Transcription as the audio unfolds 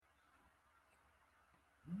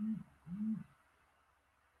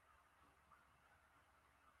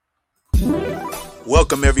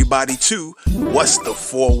Welcome everybody to What's the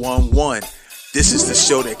 411? This is the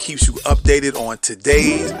show that keeps you updated on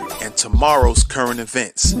today's and tomorrow's current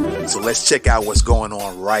events. So let's check out what's going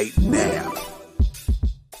on right now.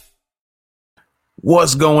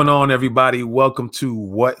 What's going on, everybody? Welcome to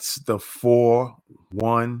What's the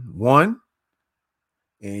 411?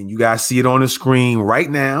 And you guys see it on the screen right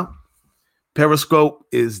now. Periscope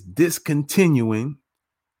is discontinuing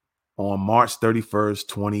on March 31st,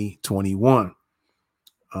 2021.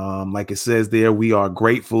 Like it says there, we are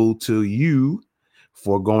grateful to you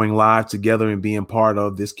for going live together and being part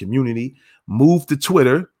of this community. Move to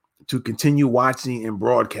Twitter to continue watching and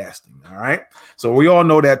broadcasting. All right. So we all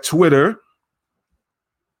know that Twitter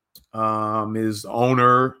is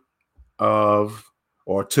owner of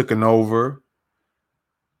or taken over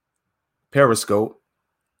Periscope.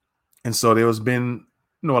 And so there's been,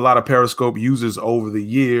 a lot of Periscope users over the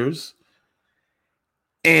years.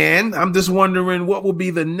 And I'm just wondering what will be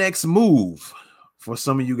the next move for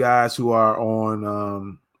some of you guys who are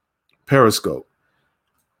on Periscope.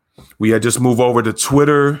 We had just move over to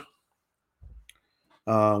Twitter,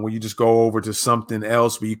 where you just go over to something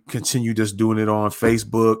else. We continue just doing it on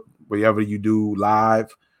Facebook, wherever you do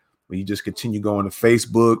live, where you just continue going to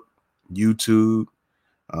Facebook, YouTube,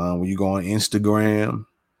 when you go on Instagram,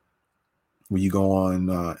 when you go on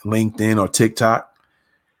LinkedIn or TikTok.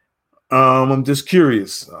 I'm just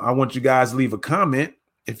curious. I want you guys to leave a comment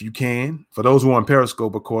if you can. For those who are on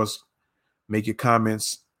Periscope, of course, make your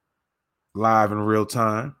comments live in real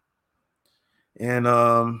time. And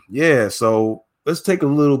so let's take a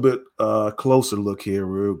little bit closer look here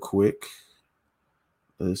real quick.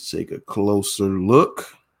 Let's take a closer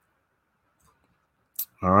look.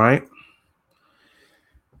 All right.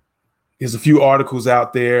 There's a few articles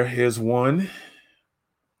out there. Here's one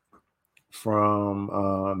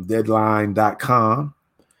from deadline.com.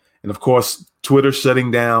 And of course, Twitter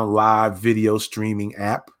shutting down live video streaming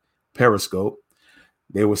app Periscope.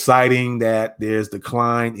 They were citing that there's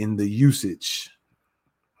decline in the usage.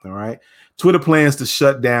 All right. Twitter plans to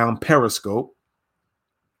shut down Periscope,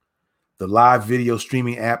 the live video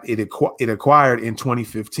streaming app it acquired in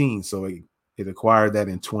 2015. So it acquired that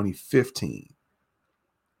in 2015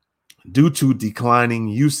 due to declining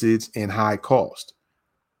usage and high cost.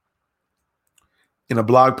 In a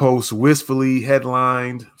blog post wistfully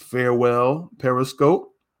headlined "Farewell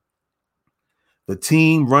Periscope," the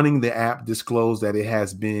team running the app disclosed that it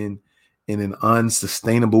has been in an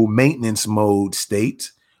unsustainable maintenance mode state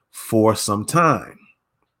for some time.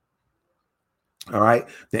 All right.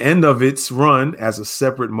 The end of its run as a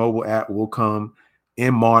separate mobile app will come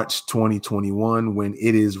in March 2021 when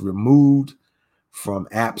it is removed from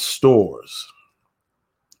app stores,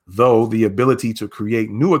 though the ability to create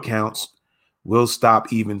new accounts will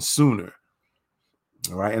stop even sooner.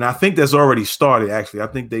 All right. And I think that's already started, actually. I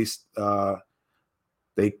think they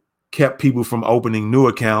kept people from opening new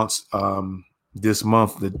accounts this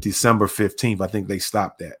month, the December 15th. I think they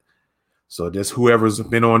stopped that. So just whoever's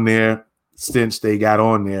been on there since they got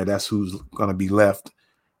on there, that's who's going to be left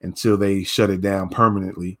until they shut it down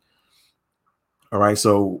permanently. All right.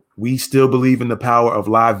 So we still believe in the power of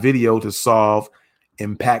live video to solve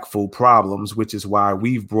impactful problems, which is why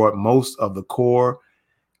we've brought most of the core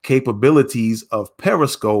capabilities of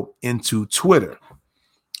Periscope into Twitter,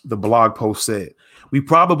 the blog post said. We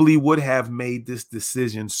probably would have made this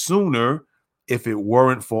decision sooner if it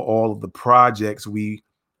weren't for all of the projects we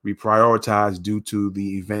prioritized due to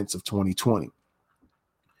the events of 2020.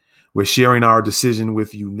 We're sharing our decision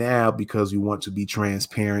with you now because we want to be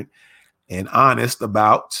transparent and honest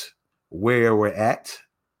about where we're at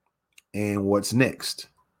and what's next.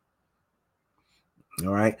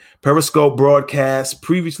 All right. Periscope broadcasts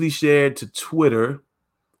previously shared to Twitter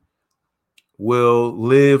will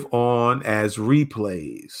live on as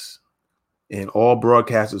replays, and all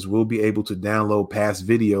broadcasters will be able to download past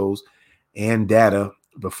videos and data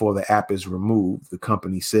before the app is removed, the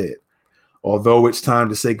company said. Although it's time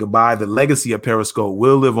to say goodbye, the legacy of Periscope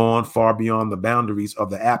will live on far beyond the boundaries of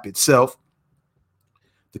the app itself.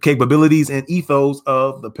 The capabilities and ethos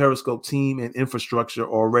of the Periscope team and infrastructure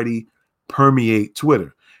already permeate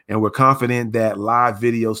Twitter, and we're confident that live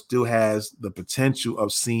video still has the potential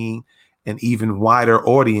of seeing an even wider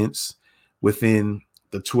audience within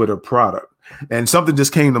the Twitter product. And something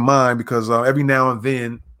just came to mind because every now and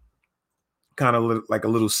then, kind of like a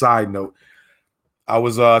little side note, I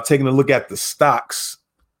was taking a look at the stocks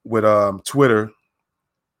with Twitter,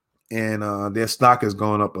 and their stock has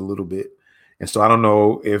gone up a little bit. And so I don't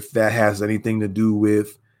know if that has anything to do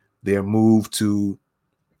with their move to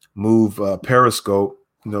move Periscope,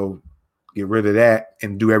 get rid of that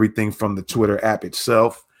and do everything from the Twitter app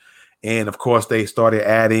itself. And of course, they started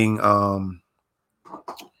adding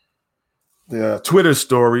the Twitter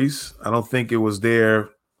stories. I don't think it was there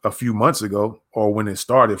a few months ago, or when it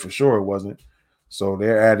started, for sure it wasn't. So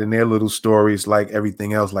they're adding their little stories like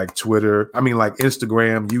everything else, like Twitter. I mean, like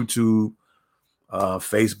Instagram, YouTube,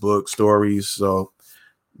 Facebook stories. So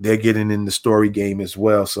they're getting in the story game as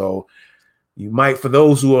well. So you might, for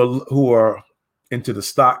those who are into the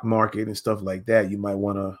stock market and stuff like that, you might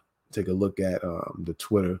want to take a look at the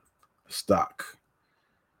Twitter stock.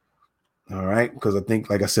 All right, because I think,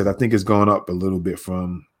 like I said, I think it's gone up a little bit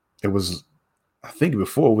from it was. I think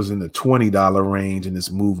before it was in the $20 range, and it's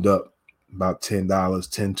moved up about $10,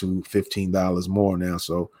 $10 to $15 more now.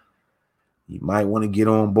 So you might want to get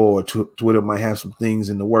on board. Twitter might have some things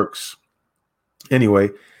in the works. Anyway,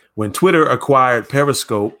 when Twitter acquired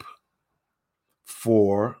Periscope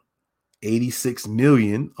for $86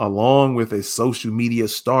 million, along with a social media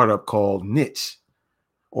startup called Niche,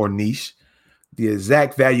 the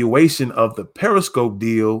exact valuation of the Periscope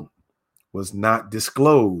deal was not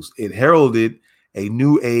disclosed. It heralded a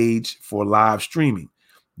new age for live streaming.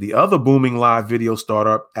 The other booming live video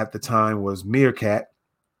startup at the time was Meerkat,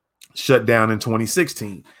 shut down in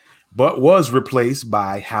 2016, but was replaced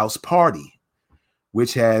by House Party,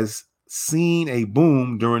 which has seen a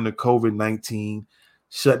boom during the COVID-19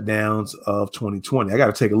 shutdowns of 2020. I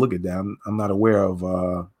got to take a look at that. I'm not aware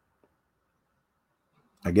of,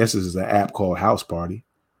 I guess this is an app called House Party.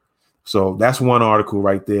 So that's one article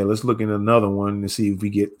right there. Let's look at another one and see if we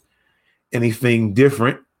get anything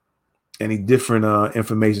different, any different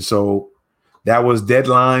information. So that was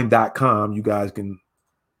deadline.com. You guys can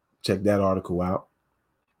check that article out.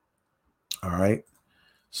 All right.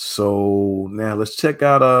 So now let's check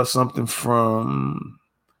out something from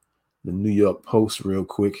the New York Post real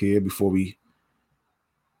quick here before we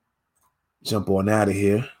jump on out of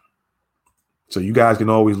here. So you guys can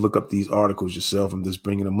always look up these articles yourself. I'm just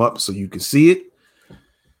bringing them up so you can see it.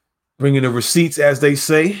 Bringing the receipts, as they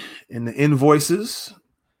say, and the invoices.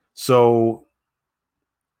 So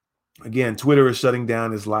again, Twitter is shutting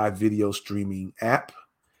down its live video streaming app.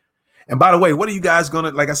 And by the way, what are you guys going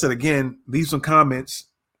to, like I said, again, leave some comments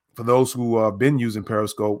for those who have been using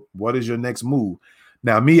Periscope. What is your next move?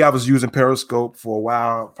 Now, me, I was using Periscope for a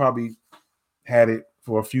while, probably had it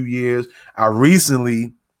for a few years. I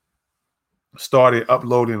recently started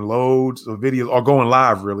uploading loads of videos, or going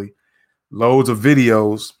live, really, loads of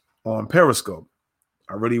videos on Periscope.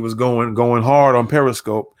 I really was going hard on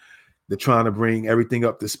Periscope. They're trying to bring everything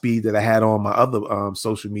up to speed that I had on my other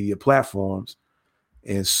social media platforms.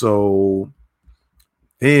 And so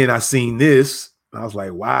then I seen this. I was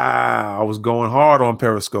like, wow, I was going hard on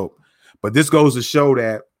Periscope. But this goes to show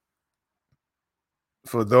that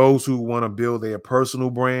for those who want to build their personal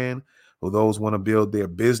brand, for those who want to build their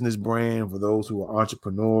business brand, for those who are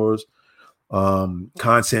entrepreneurs,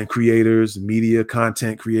 content creators, media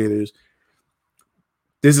content creators,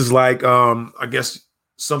 this is like, I guess,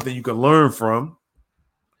 something you can learn from,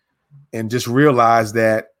 and just realize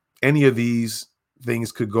that any of these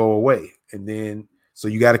things could go away. And then, so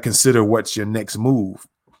you got to consider what's your next move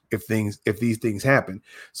if these things happen.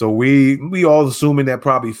 So we all assuming that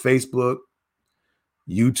probably Facebook,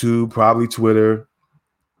 YouTube, probably Twitter,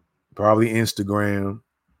 probably Instagram,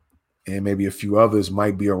 and maybe a few others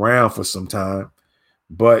might be around for some time,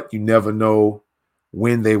 but you never know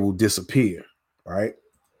when they will disappear, right?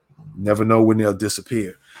 Never know when they'll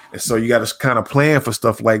disappear. And so you got to kind of plan for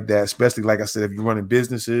stuff like that, especially, like I said, if you're running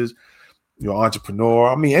businesses, you're an entrepreneur.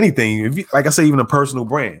 I mean, anything, if you, like I say, even a personal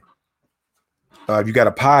brand. If you got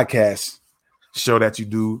a podcast show that you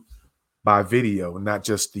do by video and not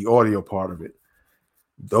just the audio part of it,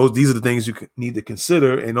 these are the things you need to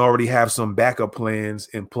consider and already have some backup plans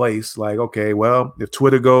in place. Like, okay, well, if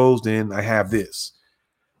Twitter goes, then I have this.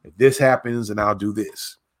 If this happens, then I'll do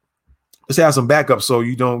this. Just have some backup so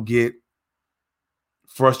you don't get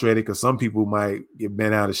frustrated, because some people might get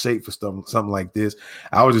bent out of shape for something like this.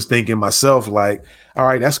 I was just thinking myself, like, all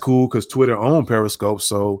right, that's cool because Twitter owned Periscope.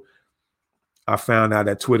 So I found out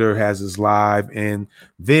that Twitter has this live. And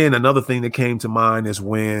then another thing that came to mind is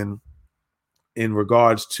when, in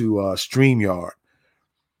regards to StreamYard.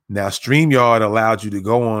 Now, StreamYard allowed you to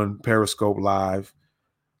go on Periscope Live.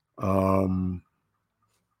 I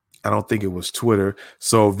don't think it was Twitter.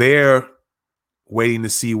 So they're waiting to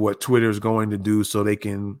see what Twitter is going to do so they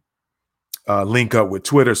can link up with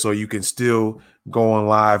Twitter, so you can still go on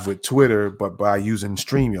live with Twitter, but by using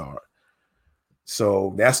StreamYard.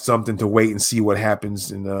 So that's something to wait and see what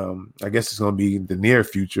happens. And I guess it's going to be the near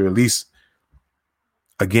future. At least,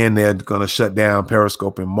 again, they're going to shut down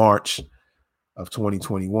Periscope in March of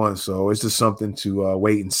 2021. So it's just something to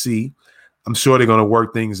wait and see. I'm sure they're going to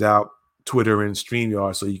work things out, Twitter and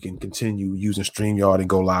StreamYard, so you can continue using StreamYard and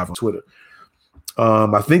go live on Twitter.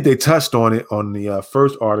 I think they touched on it on the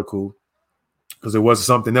first article, because there was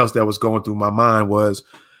something else that was going through my mind, was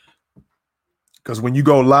because when you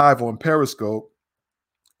go live on Periscope,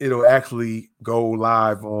 it'll actually go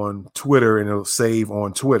live on Twitter and it'll save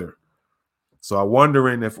on Twitter. So I'm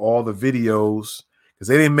wondering if all the videos, because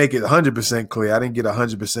they didn't make it 100% clear. I didn't get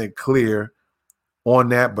 100% clear on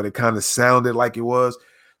that, but it kind of sounded like it was.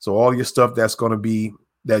 So all your stuff that's going to be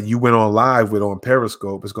that you went on live with on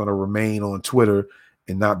Periscope is going to remain on Twitter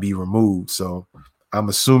and not be removed. So I'm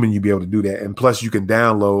assuming you'll be able to do that. And plus you can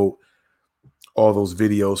download all those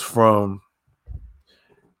videos from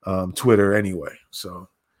Twitter anyway. So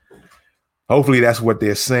hopefully that's what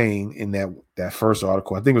they're saying in that first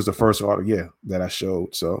article. I think it was the first article, that I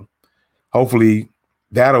showed. So hopefully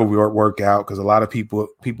that'll work out, because a lot of people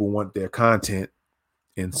want their content,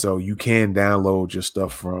 and so you can download your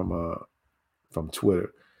stuff from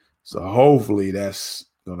Twitter. So hopefully that's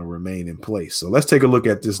going to remain in place. So let's take a look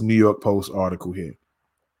at this New York Post article here.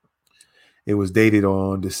 It was dated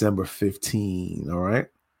on December 15. All right.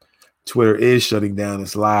 Twitter is shutting down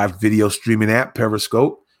its live video streaming app,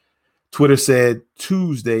 Periscope. Twitter said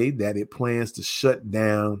Tuesday that it plans to shut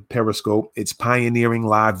down Periscope, its pioneering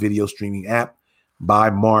live video streaming app, by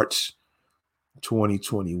March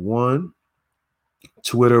 2021.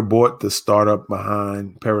 Twitter bought the startup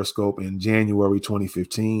behind Periscope in January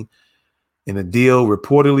 2015 in a deal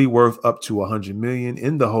reportedly worth up to $100 million,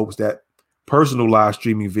 in the hopes that personal live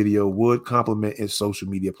streaming video would complement its social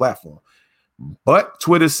media platform. But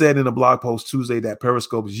Twitter said in a blog post Tuesday that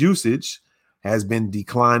Periscope's usage has been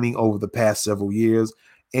declining over the past several years,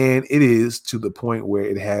 and it is to the point where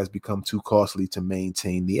it has become too costly to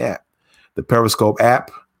maintain the app. The Periscope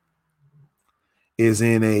app is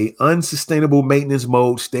in a unsustainable maintenance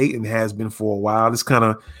mode state and has been for a while. It's kind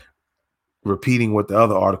of repeating what the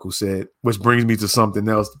other article said, which brings me to something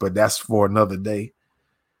else, but that's for another day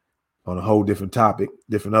on a whole different topic,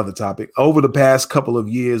 other topic. Over the past couple of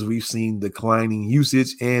years, we've seen declining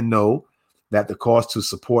usage and know that the cost to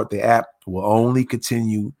support the app will only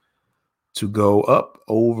continue to go up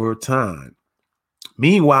over time.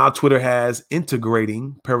 Meanwhile, Twitter has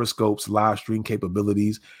integrating Periscope's live stream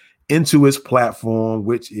capabilities into its platform,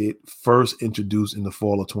 which it first introduced in the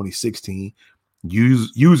fall of 2016.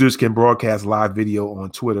 Users can broadcast live video on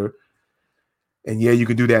Twitter. And yeah, you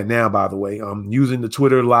can do that now, by the way, using the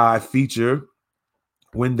Twitter Live feature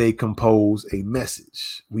when they compose a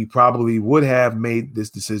message. We probably would have made this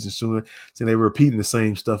decision sooner, since they were repeating the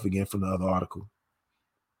same stuff again from the other article,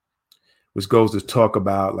 which goes to talk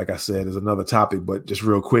about, like I said, is another topic, but just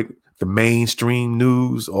real quick, the mainstream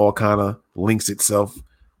news all kind of links itself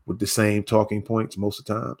with the same talking points most of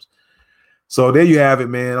the times. So there you have it,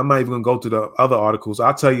 man. I'm not even going to go to the other articles.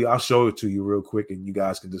 I'll show it to you real quick, and you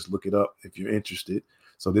guys can just look it up if you're interested.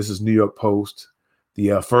 So this is New York Post.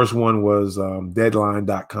 The first one was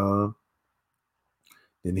deadline.com.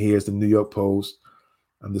 Then here's the New York Post.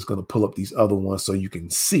 I'm just going to pull up these other ones so you can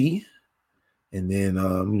see. And then,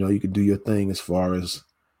 you can do your thing as far as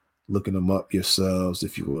looking them up yourselves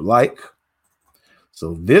if you would like.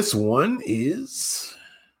 So this one is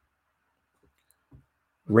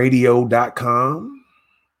radio.com.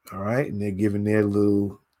 All right. And they're giving their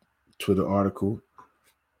little Twitter article.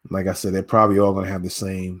 Like I said, they're probably all going to have the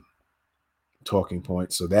same talking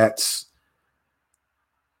points. So that's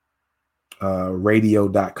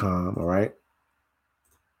radio.com. All right.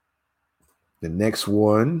 The next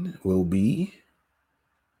one will be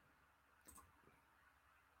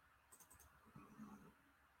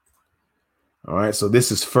all right. So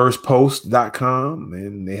this is firstpost.com,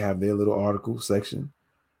 and they have their little article section.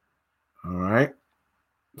 All right.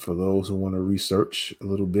 For those who want to research a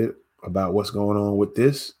little bit about what's going on with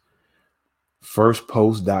this,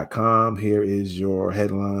 firstpost.com. Here is your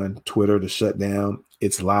headline: Twitter to shut down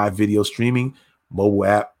its live video streaming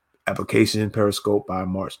mobile application Periscope by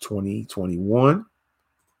March 2021.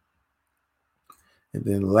 And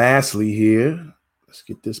then lastly here, let's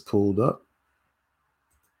get this pulled up.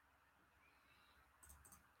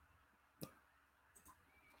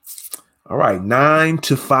 All right,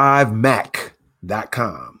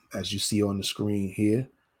 9to5mac.com, as you see on the screen here,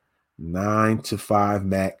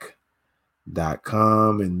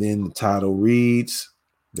 9to5mac.com. And then the title reads,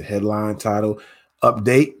 the headline title,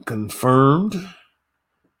 update confirmed.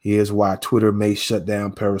 Here's why Twitter may shut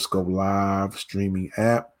down Periscope live streaming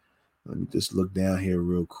app. Let me just look down here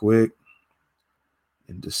real quick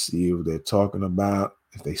and just see what they're talking about.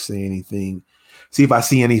 If they say anything, see if I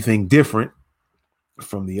see anything different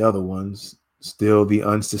from the other ones. Still the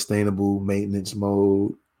unsustainable maintenance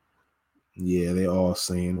mode. Yeah, they're all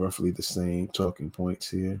saying roughly the same talking points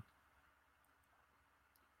here.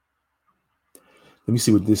 Let me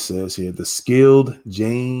see what this says here. The skilled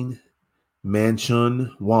Jane Manchun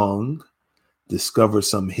Wong discovered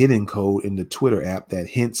some hidden code in the Twitter app that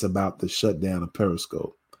hints about the shutdown of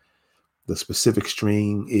Periscope. The specific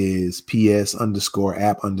string is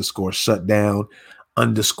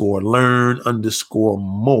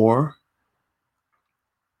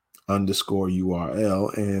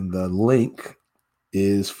ps_app_shutdown_learn_more_URL. And the link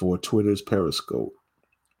is for Twitter's Periscope.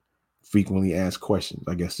 Frequently asked questions.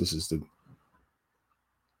 I guess this is the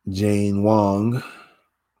Jane Wong.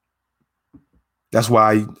 That's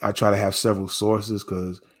why I try to have several sources,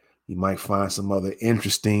 because you might find some other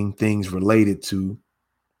interesting things related to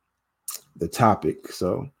the topic.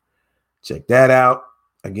 So check that out.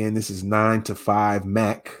 Again, this is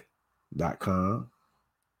 9to5mac.com.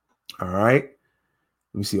 All right.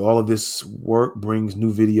 Let me see. All of this work brings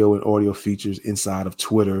new video and audio features inside of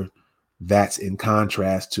Twitter. That's in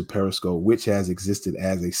contrast to Periscope, which has existed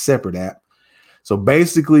as a separate app. So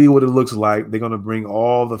basically what it looks like, they're going to bring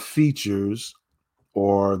all the features,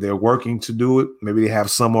 or they're working to do it. Maybe they have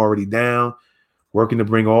some already down, working to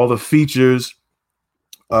bring all the features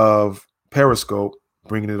of Periscope,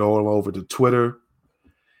 bringing it all over to Twitter.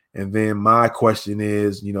 And then my question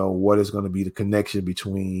is, what is going to be the connection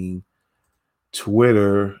between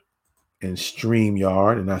Twitter and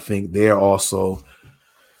StreamYard? And I think they're also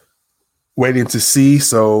waiting to see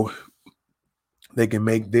so they can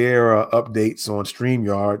make their updates on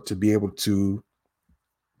StreamYard to be able to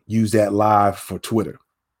use that live for Twitter.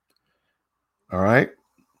 All right.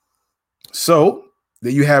 So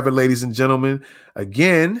there you have it, ladies and gentlemen.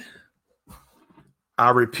 Again, I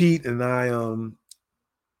repeat, and I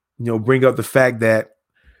bring up the fact that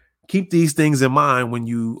keep these things in mind when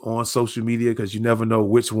you on social media, because you never know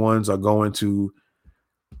which ones are going to,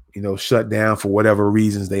 shut down for whatever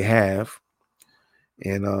reasons they have.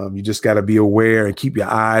 And you just got to be aware and keep your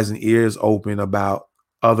eyes and ears open about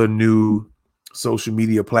other new social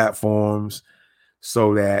media platforms,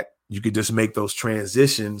 so that you could just make those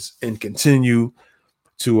transitions and continue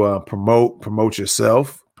to promote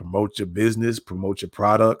yourself, promote your business, promote your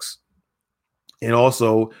products, and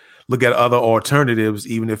also look at other alternatives,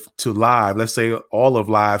 even if to live. Let's say all of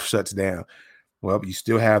live shuts down. Well, you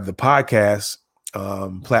still have the podcast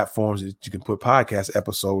platforms that you can put podcast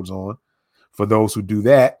episodes on for those who do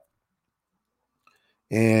that.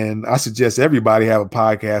 And I suggest everybody have a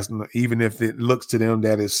podcast, even if it looks to them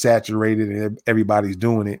that it's saturated and everybody's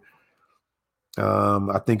doing it.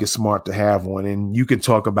 I think it's smart to have one, and you can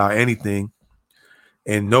talk about anything,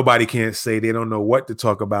 and nobody can't say they don't know what to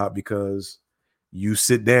talk about, because you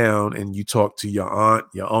sit down and you talk to your aunt,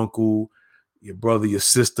 your uncle, your brother, your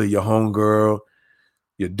sister, your homegirl,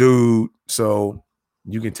 your dude. So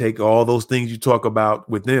you can take all those things you talk about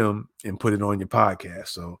with them and put it on your podcast.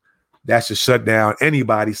 So that should shut down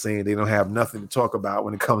anybody saying they don't have nothing to talk about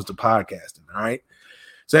when it comes to podcasting. All right.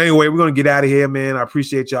 So anyway, we're going to get out of here, man. I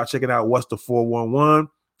appreciate y'all checking out What's the 411.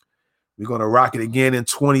 We're going to rock it again in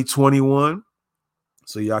 2021.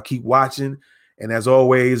 So y'all keep watching. And as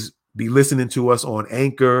always, be listening to us on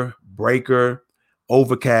Anchor, Breaker,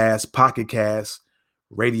 Overcast, Pocket Cast,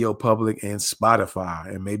 Radio Public, and Spotify.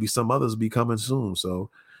 And maybe some others will be coming soon. So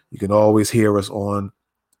you can always hear us on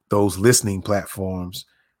those listening platforms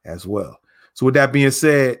as well. So with that being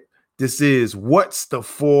said, this is What's the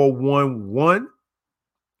 411?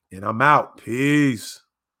 And I'm out. Peace.